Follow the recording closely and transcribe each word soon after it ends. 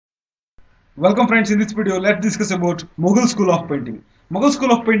Welcome friends, in this video let's discuss about Mughal school of painting. Mughal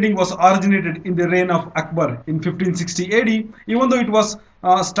school of painting was originated in the reign of Akbar in 1560 AD, even though it was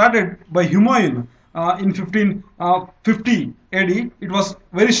started by Humayun in 1550 AD. It was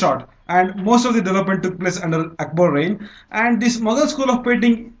very short and most of the development took place under Akbar reign, and this Mughal school of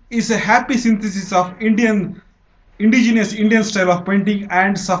painting is a happy synthesis of indigenous Indian style of painting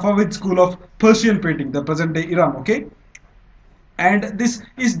and Safavid school of Persian painting, the present day Iran. Okay, and this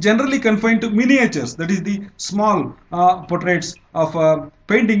is generally confined to miniatures, that is the small portraits of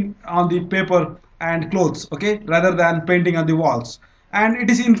painting on the paper and clothes, okay, rather than painting on the walls. And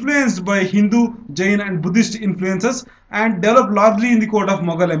it is influenced by Hindu, Jain and Buddhist influences and developed largely in the court of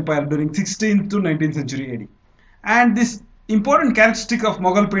Mughal Empire during 16th to 19th century AD. And this important characteristic of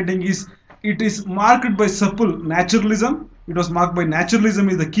Mughal painting is it is marked by supple naturalism. It was marked by naturalism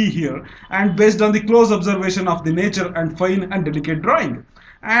is the key here, and based on the close observation of the nature and fine and delicate drawing.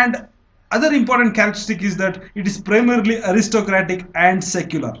 And other important characteristic is that it is primarily aristocratic and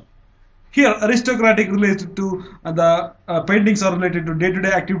secular. Here, aristocratic related to the paintings are related to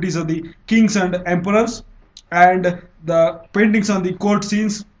day-to-day activities of the kings and emperors, and the paintings on the court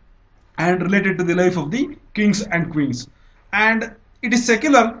scenes and related to the life of the kings and queens. And it is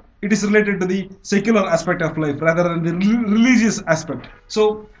secular, it is related to the secular aspect of life rather than the religious aspect.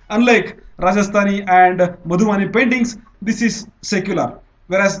 So unlike Rajasthani and Madhubani paintings, this is secular,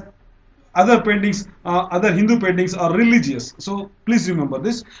 whereas other paintings, other Hindu paintings are religious. So please remember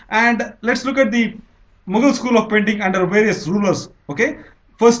this. And let's look at the Mughal school of painting under various rulers. Okay,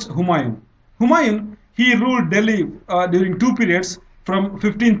 first Humayun. Humayun, he ruled Delhi during two periods from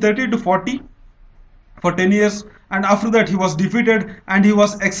 1530 to 40 for 10 years, and after that he was defeated and he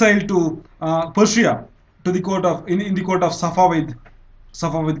was exiled to Persia, to the court of in the court of Safavid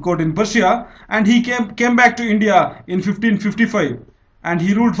court in Persia, and he came back to India in 1555, and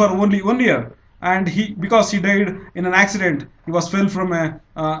he ruled for only 1 year, and he, because he died in an accident, he was fell from a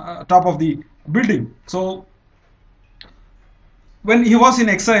top of the building. So when he was in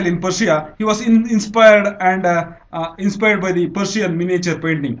exile in Persia, he was inspired by the Persian miniature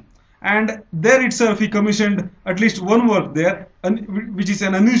painting, and there itself he commissioned at least one work there, which is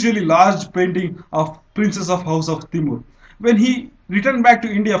an unusually large painting of Princess of House of Timur. When he returned back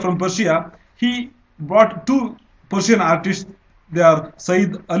to India from Persia, he brought two Persian artists. They are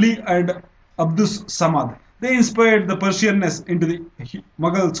Sayyid Ali and Abdus Samad. They inspired the Persianness into the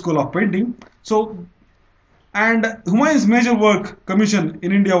Mughal school of painting. So, and Humayun's major work commission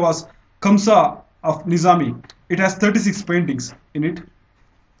in India was Kamsa of Nizami. It has 36 paintings in it.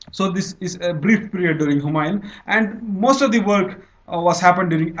 So this is a brief period during Humayun, and most of the work was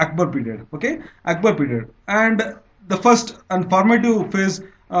happened during Akbar period. Okay, Akbar period, and the first and formative phase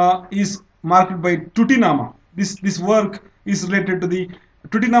is marked by Tutinama. This work is related to the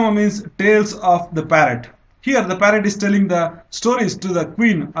Tutinama, means tales of the parrot. Here the parrot is telling the stories to the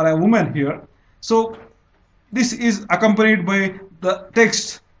queen or a woman here. So this is accompanied by the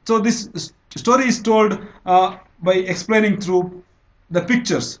text. So this story is told by explaining through the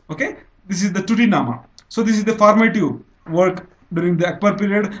pictures. Okay, this is the Tutinama. So this is the formative work during the Akbar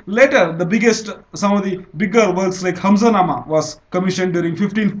period. Later, some of the bigger works like Hamzanama was commissioned during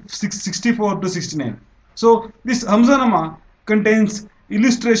 1564 to 69. So this Hamzanama contains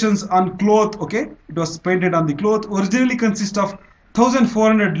illustrations on cloth. Okay, it was painted on the cloth. Originally consists of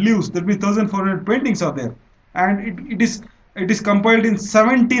 1400 leaves. That means 1400 paintings are there, and it is compiled in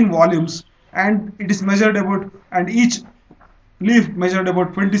 17 volumes, and it is measured about, and each leaf measured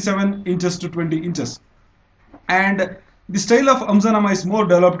about 27 inches to 20 inches. And the style of Hamzanama is more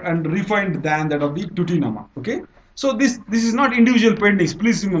developed and refined than that of the Tutinama. Okay, so this is not individual paintings.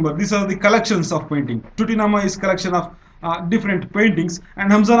 Please remember, these are the collections of painting. Tutinama is collection of different paintings,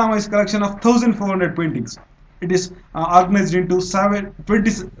 and Hamzanama is collection of 1400 paintings. It is organized into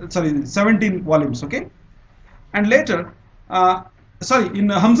 17 volumes. Okay, and later,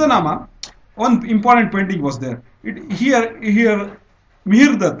 in Hamzanama, one important painting was there. Here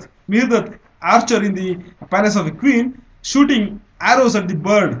Mihirdat, archer in the palace of a queen, shooting arrows at the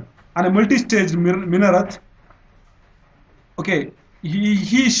bird on a multi-staged minaret. Okay,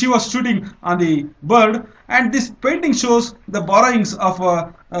 she was shooting on the bird, and this painting shows the borrowings of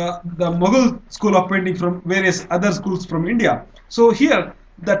the Mughal school of painting from various other schools from India. So here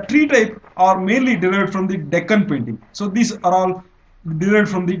the tree type are mainly derived from the Deccan painting. So these are all derived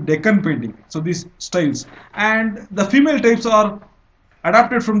from the Deccan painting. So these styles, and the female types are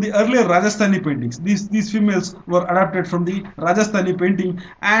adapted from the earlier Rajasthani paintings. These females were adapted from the Rajasthani painting,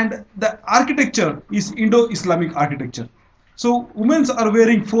 and the architecture is Indo-Islamic architecture. So women are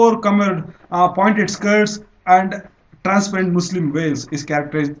wearing four covered pointed skirts and transparent Muslim veils is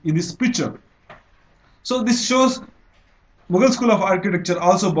characterized in this picture. So this shows Mughal school of architecture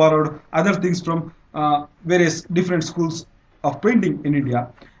also borrowed other things from various different schools of painting in India.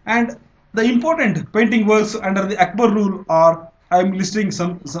 And the important painting works under the Akbar rule are, I'm listing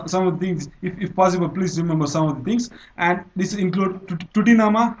some of the things. If possible, please remember some of the things. And this include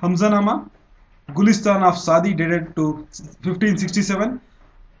Tutinama, Hamzanama, Gulistan of Sadi dated to 1567,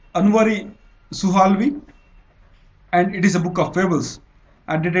 Anwari Suhalvi, and it is a book of fables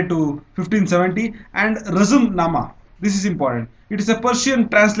dated to 1570, and Razum Nama. This is important. It is a Persian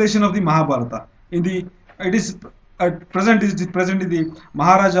translation of the Mahabharata. It is present in the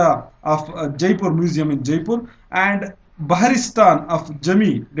Maharaja of Jaipur Museum in Jaipur, and Baharistan of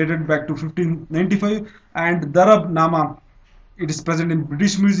Jami dated back to 1595, and Darab Nama, it is present in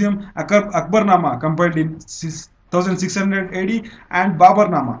British Museum, Akbar Nama compiled in 1600 AD, and Babar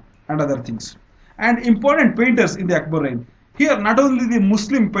Nama and other things. And important painters in the Akbar reign. Here, not only the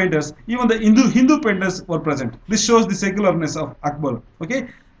Muslim painters, even the Hindu painters were present. This shows the secularness of Akbar. Okay,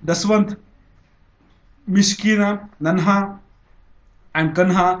 Daswant, Mishkina, Nanha, and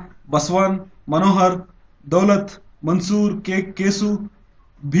Kanha, Baswan, Manohar, Daulat, Mansur, Kesu,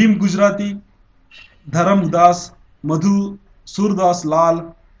 Bhim Gujarati, Dharam Udas, Madhu, Surdas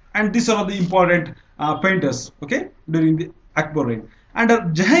Lal, and these are the important painters, okay, during the Akbar reign. Under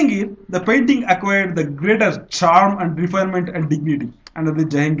Jahangir, the painting acquired the greater charm and refinement and dignity under the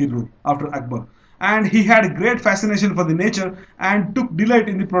Jahangir rule after Akbar. And he had great fascination for the nature and took delight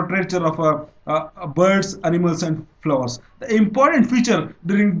in the portraiture of birds, animals, and flowers. The important feature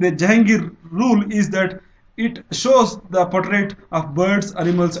during the Jahangir rule is that it shows the portrait of birds,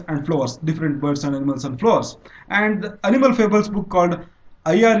 animals, and flowers, different birds and animals and flowers. And the animal fables book called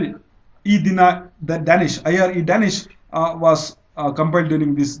IR-e Danish was compiled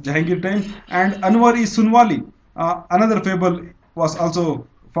during this Jahangir time, and Anwar-e Sunwali, another fable, was also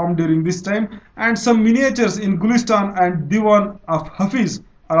formed during this time, and some miniatures in Gulistan and Diwan of Hafiz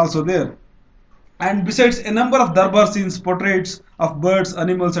are also there. And besides, a number of darbar scenes, portraits of birds,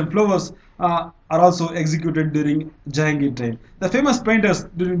 animals, and flowers are also executed during Jahangir time. The famous painters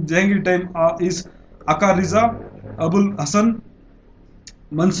during Jahangir time is Aka Riza, Abul Hasan,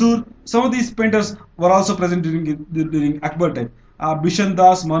 Mansur. Some of these painters were also present during Akbar time. Bishan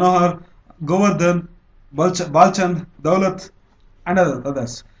Das, Manohar, Govardhan, Balchand, Daulat, and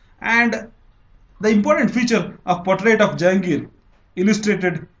others. And the important feature of portrait of Jahangir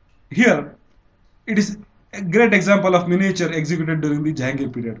illustrated here, it is a great example of miniature executed during the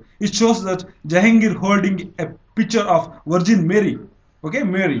Jahangir period. It shows that Jahangir holding a picture of Virgin Mary, okay,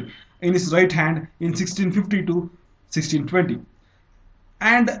 Mary, in his right hand in 1650 to 1620.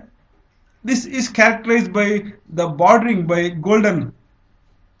 And this is characterized by the bordering by golden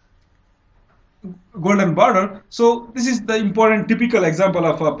border. So this is the important typical example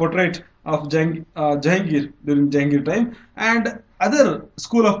of a portrait of Jahangir during Jahangir time. And other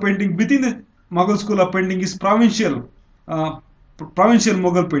school of painting within the Mughal school of painting is provincial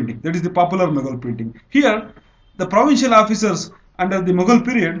Mughal painting. That is the popular Mughal painting. Here, the provincial officers under the Mughal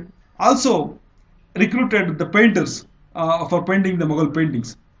period also recruited the painters for painting the Mughal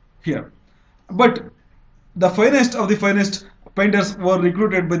paintings here. But the finest of the finest painters were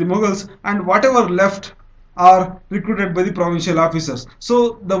recruited by the Mughals, and whatever left are recruited by the provincial officers.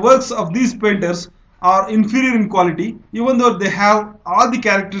 So the works of these painters are inferior in quality, even though they have all the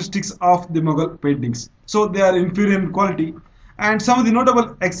characteristics of the Mughal paintings. So they are inferior in quality. And some of the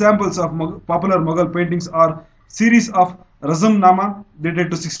notable examples of popular Mughal paintings are series of Razam Nama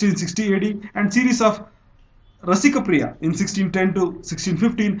dated to 1660 AD, and series of Rasikapriya in 1610 to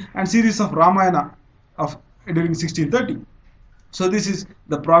 1615, and series of Ramayana during 1630. So this is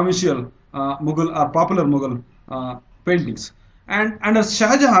the provincial Mughal or popular Mughal paintings. And under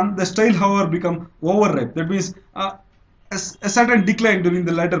Shahjahan, the style, however, become overripe. That means a certain decline during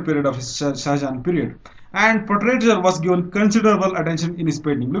the later period of his Shahjahan period. And portraiture was given considerable attention in his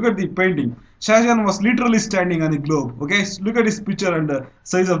painting. Look at the painting. Shahjahan was literally standing on the globe. Okay, look at his picture and the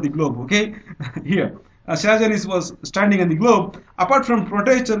size of the globe. Okay, here. Shahjahan was standing on the globe. Apart from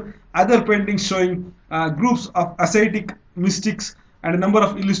portraiture, other paintings showing groups of ascetic mystics and a number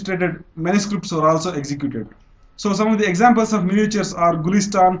of illustrated manuscripts were also executed. So some of the examples of miniatures are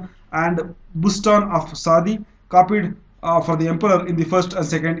Gulistan and Bustan of Sadi, copied for the emperor in the first and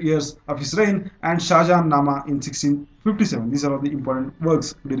second years of his reign, and Shahjahan Nama in 1657. These are all the important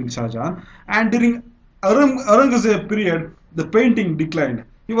works during Shahjahan. And during Aurangzeb period, the painting declined.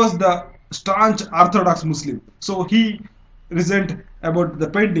 He was the staunch Orthodox Muslim, so he resent about the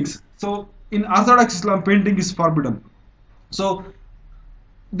paintings. So in Orthodox Islam, painting is forbidden. So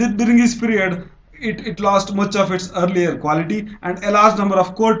during this period, it lost much of its earlier quality, and a large number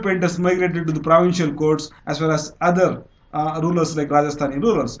of court painters migrated to the provincial courts as well as other rulers like Rajasthani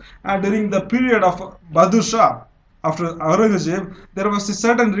rulers. And during the period of Bahadur Shah, after Aurangzeb, there was a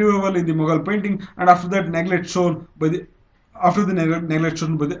certain revival in the Mughal painting, and after that, neglect shown by the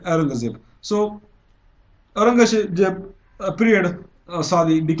Aurangzeb. So Aurangzeb period saw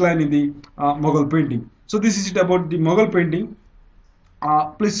the decline in the Mughal painting. So this is it about the Mughal painting.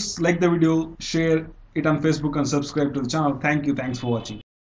 Please like the video, share it on Facebook, and subscribe to the channel. Thank you. Thanks for watching.